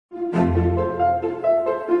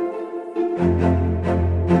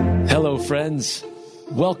friends.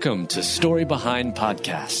 Welcome to Story Behind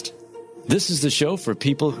Podcast. This is the show for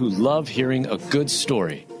people who love hearing a good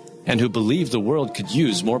story and who believe the world could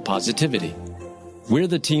use more positivity. We're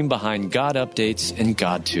the team behind God Updates and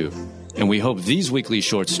God Too, and we hope these weekly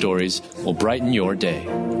short stories will brighten your day.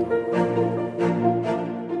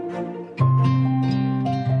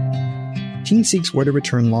 Teen seeks where to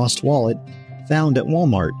return lost wallet found at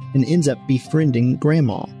Walmart and ends up befriending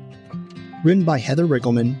Grandma. Written by Heather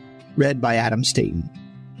Riggleman, read by Adam Staten.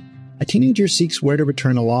 A teenager seeks where to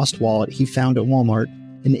return a lost wallet he found at Walmart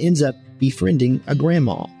and ends up befriending a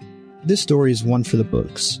grandma. This story is one for the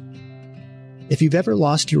books. If you've ever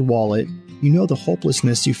lost your wallet, you know the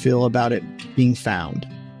hopelessness you feel about it being found.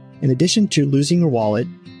 In addition to losing your wallet,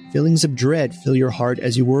 feelings of dread fill your heart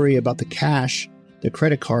as you worry about the cash, the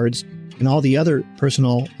credit cards, and all the other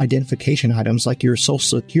personal identification items like your Social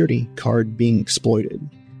Security card being exploited.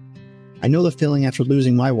 I know the feeling after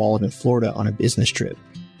losing my wallet in Florida on a business trip.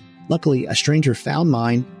 Luckily, a stranger found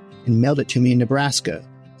mine and mailed it to me in Nebraska.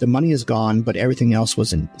 The money is gone, but everything else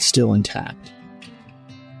was still intact.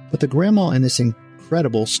 But the grandma in this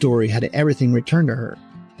incredible story had everything returned to her,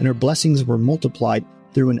 and her blessings were multiplied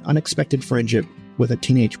through an unexpected friendship with a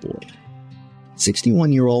teenage boy.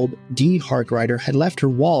 61-year-old Dee Harkrider had left her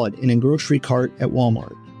wallet in a grocery cart at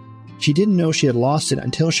Walmart. She didn't know she had lost it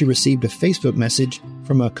until she received a Facebook message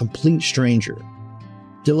from a complete stranger.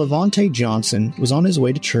 DeLavante Johnson was on his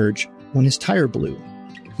way to church when his tire blew.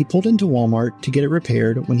 He pulled into Walmart to get it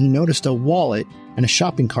repaired when he noticed a wallet and a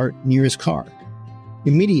shopping cart near his car.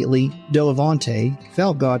 Immediately, DeLavante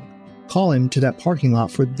felt God call him to that parking lot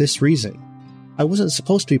for this reason. I wasn't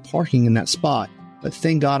supposed to be parking in that spot, but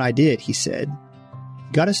thank God I did, he said.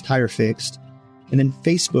 He got his tire fixed, and then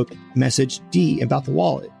Facebook messaged Dee about the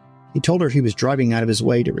wallet. He told her he was driving out of his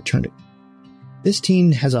way to return it. This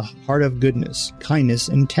teen has a heart of goodness, kindness,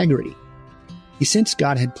 and integrity. He sensed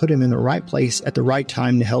God had put him in the right place at the right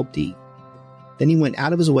time to help Dee. Then he went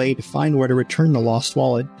out of his way to find where to return the lost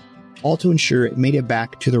wallet, all to ensure it made it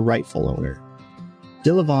back to the rightful owner.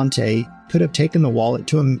 DeLavante could have taken the wallet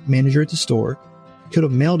to a manager at the store, could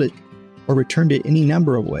have mailed it, or returned it any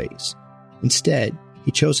number of ways. Instead,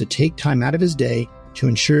 he chose to take time out of his day to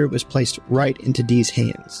ensure it was placed right into Dee's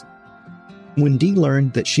hands. When Dee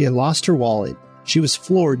learned that she had lost her wallet, she was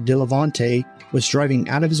floored DeLavante was driving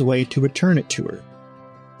out of his way to return it to her.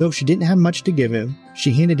 Though she didn't have much to give him,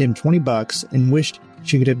 she handed him $20 and wished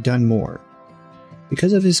she could have done more.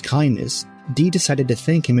 Because of his kindness, Dee decided to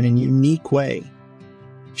thank him in a unique way.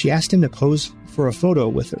 She asked him to pose for a photo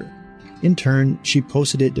with her. In turn, she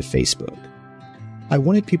posted it to Facebook. I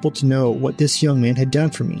wanted people to know what this young man had done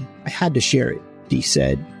for me. I had to share it, Dee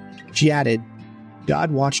said. She added,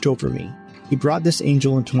 God watched over me. He brought this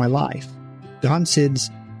angel into my life. God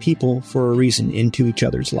sends people for a reason into each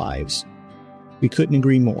other's lives. We couldn't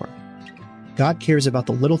agree more. God cares about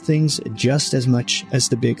the little things just as much as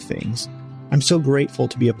the big things. I'm so grateful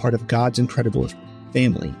to be a part of God's incredible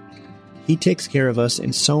family. He takes care of us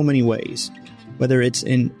in so many ways, whether it's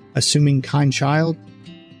in assuming kind child.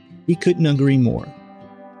 We couldn't agree more.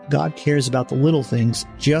 God cares about the little things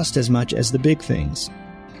just as much as the big things.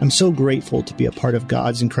 I'm so grateful to be a part of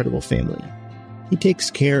God's incredible family. He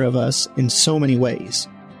takes care of us in so many ways,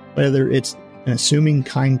 whether it's an assuming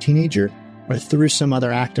kind teenager or through some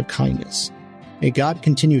other act of kindness. May God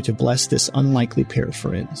continue to bless this unlikely pair of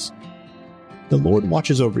friends. The Lord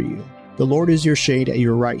watches over you. The Lord is your shade at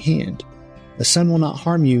your right hand. The sun will not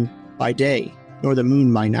harm you by day, nor the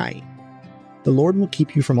moon by night. The Lord will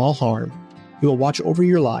keep you from all harm. He will watch over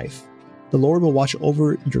your life. The Lord will watch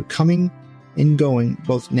over your coming and going,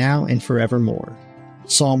 both now and forevermore.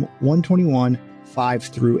 Psalm 121,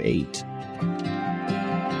 5-8.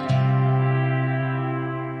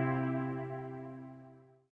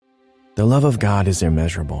 The love of God is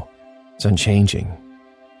immeasurable. It's unchanging.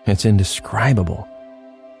 It's indescribable.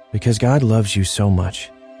 Because God loves you so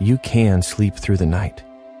much, you can sleep through the night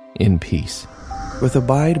in peace. With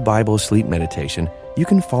Abide Bible Sleep Meditation, you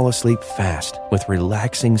can fall asleep fast with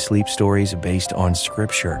relaxing sleep stories based on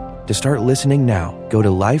Scripture. To start listening now, go to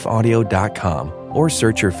lifeaudio.com or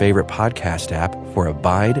search your favorite podcast app for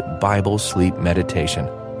Abide Bible Sleep Meditation.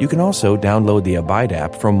 You can also download the Abide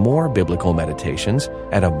app for more biblical meditations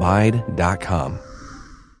at abide.com.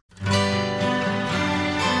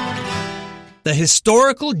 The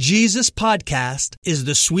Historical Jesus Podcast is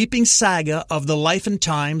the sweeping saga of the life and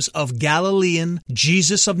times of Galilean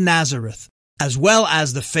Jesus of Nazareth, as well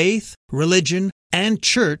as the faith, religion, and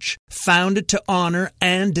church founded to honor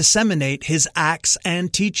and disseminate his acts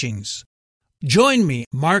and teachings. Join me,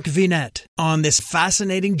 Mark Vinette, on this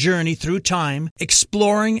fascinating journey through time,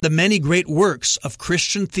 exploring the many great works of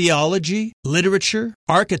Christian theology, literature,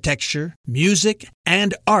 architecture, music,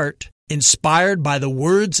 and art inspired by the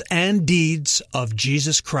words and deeds of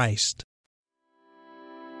Jesus Christ.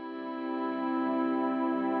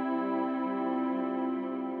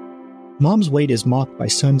 Mom's weight is mocked by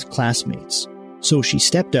son's classmates, so she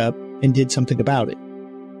stepped up and did something about it.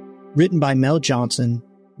 Written by Mel Johnson,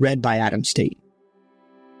 read by Adam Staten.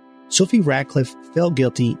 Sophie Radcliffe felt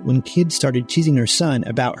guilty when kids started teasing her son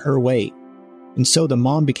about her weight, and so the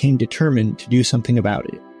mom became determined to do something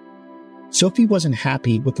about it. Sophie wasn't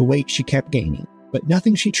happy with the weight she kept gaining, but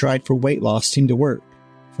nothing she tried for weight loss seemed to work.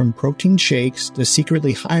 From protein shakes to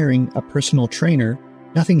secretly hiring a personal trainer,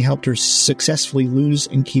 nothing helped her successfully lose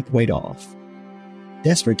and keep weight off.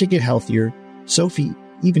 Desperate to get healthier, Sophie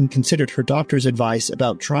even considered her doctor's advice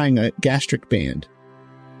about trying a gastric band.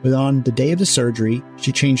 But on the day of the surgery,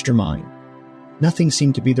 she changed her mind. Nothing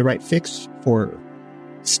seemed to be the right fix for her.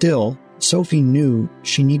 Still, Sophie knew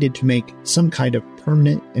she needed to make some kind of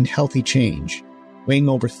permanent and healthy change. Weighing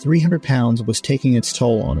over 300 pounds was taking its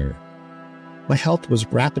toll on her. My health was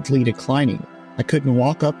rapidly declining. I couldn't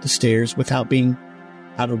walk up the stairs without being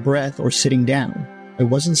out of breath or sitting down. I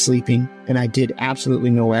wasn't sleeping, and I did absolutely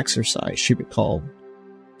no exercise, she recalled.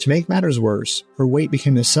 To make matters worse, her weight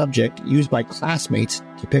became the subject used by classmates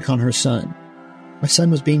to pick on her son. My son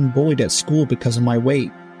was being bullied at school because of my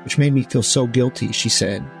weight, which made me feel so guilty, she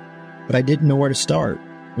said. But I didn't know where to start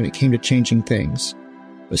when it came to changing things.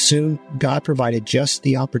 But soon, God provided just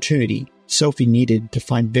the opportunity Sophie needed to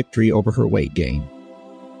find victory over her weight gain.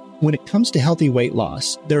 When it comes to healthy weight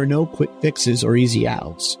loss, there are no quick fixes or easy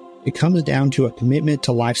outs. It comes down to a commitment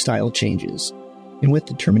to lifestyle changes. And with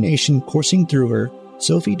determination coursing through her,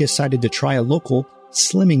 Sophie decided to try a local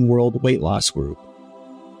Slimming World weight loss group.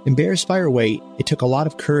 Embarrassed by her weight, it took a lot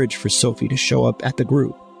of courage for Sophie to show up at the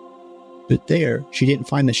group. But there, she didn't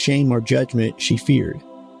find the shame or judgment she feared.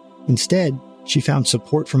 Instead, she found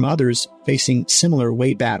support from others facing similar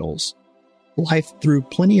weight battles. Life threw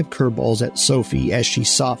plenty of curveballs at Sophie as she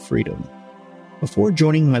sought freedom. Before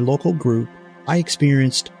joining my local group, I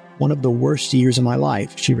experienced one of the worst years of my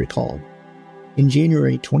life, she recalled. In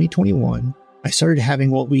January 2021, I started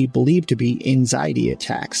having what we believe to be anxiety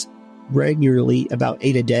attacks, regularly about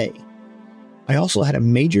 8 a day. I also had a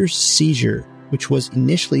major seizure, which was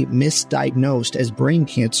initially misdiagnosed as brain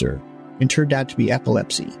cancer and turned out to be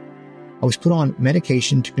epilepsy. I was put on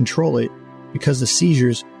medication to control it because the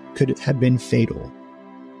seizures could have been fatal.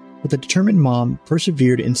 But the determined mom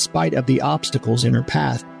persevered in spite of the obstacles in her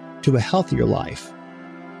path to a healthier life.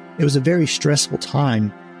 It was a very stressful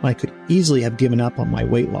time when I could easily have given up on my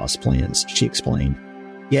weight loss plans, she explained.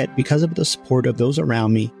 Yet, because of the support of those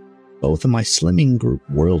around me, both in my Slimming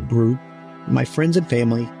World group and my friends and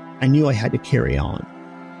family, I knew I had to carry on.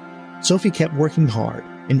 Sophie kept working hard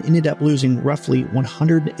and ended up losing roughly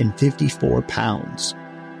 154 pounds.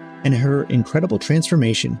 And her incredible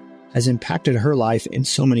transformation has impacted her life in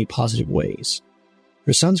so many positive ways.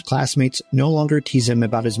 Her son's classmates no longer tease him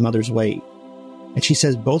about his mother's weight, and she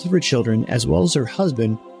says both of her children, as well as her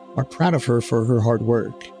husband, are proud of her for her hard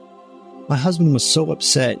work. My husband was so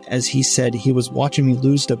upset as he said he was watching me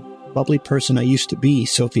lose the bubbly person I used to be,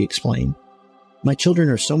 Sophie explained. My children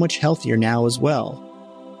are so much healthier now as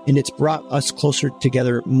well, and it's brought us closer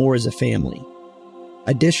together more as a family.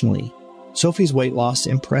 Additionally, Sophie's weight loss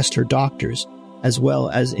impressed her doctors as well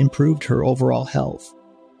as improved her overall health.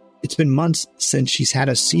 It's been months since she's had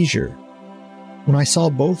a seizure. When I saw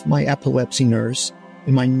both my epilepsy nurse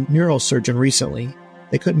and my neurosurgeon recently,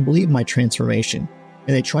 they couldn't believe my transformation,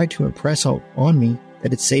 and they tried to impress on me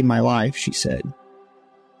that it saved my life, she said.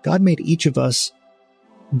 God made each of us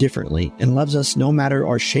differently and loves us no matter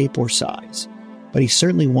our shape or size, but He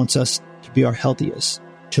certainly wants us to be our healthiest,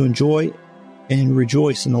 to enjoy and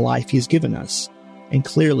rejoice in the life He has given us. And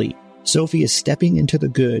clearly, Sophie is stepping into the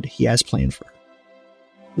good He has planned for her.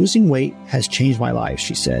 Losing weight has changed my life,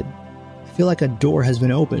 she said. I feel like a door has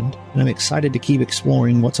been opened, and I'm excited to keep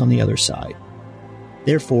exploring what's on the other side.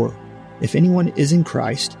 Therefore, if anyone is in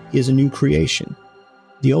Christ, he is a new creation.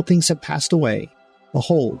 The old things have passed away.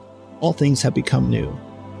 Behold, all things have become new.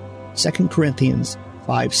 2 Corinthians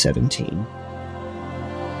 5:17.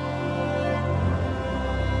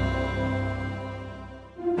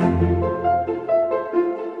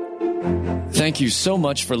 Thank you so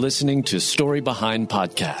much for listening to Story Behind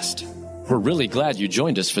Podcast. We're really glad you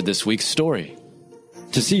joined us for this week's story.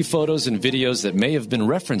 To see photos and videos that may have been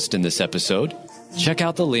referenced in this episode, check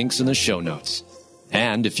out the links in the show notes.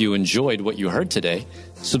 And if you enjoyed what you heard today,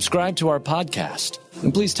 subscribe to our podcast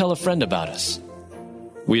and please tell a friend about us.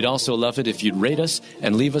 We'd also love it if you'd rate us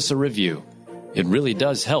and leave us a review. It really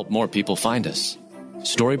does help more people find us.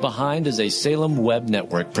 Story Behind is a Salem Web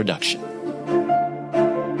Network production.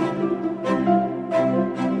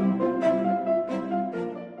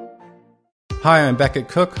 Hi, I'm Becket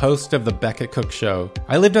Cook, host of The Becket Cook Show.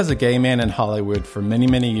 I lived as a gay man in Hollywood for many,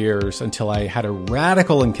 many years until I had a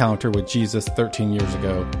radical encounter with Jesus 13 years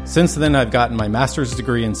ago. Since then, I've gotten my master's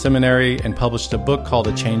degree in seminary and published a book called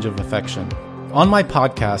A Change of Affection. On my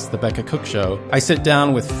podcast, The Becket Cook Show, I sit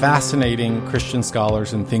down with fascinating Christian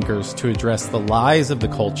scholars and thinkers to address the lies of the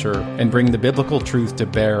culture and bring the biblical truth to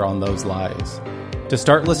bear on those lies. To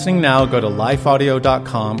start listening now, go to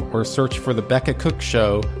lifeaudio.com or search for The Becket Cook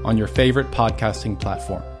Show on your favorite podcasting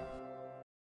platform.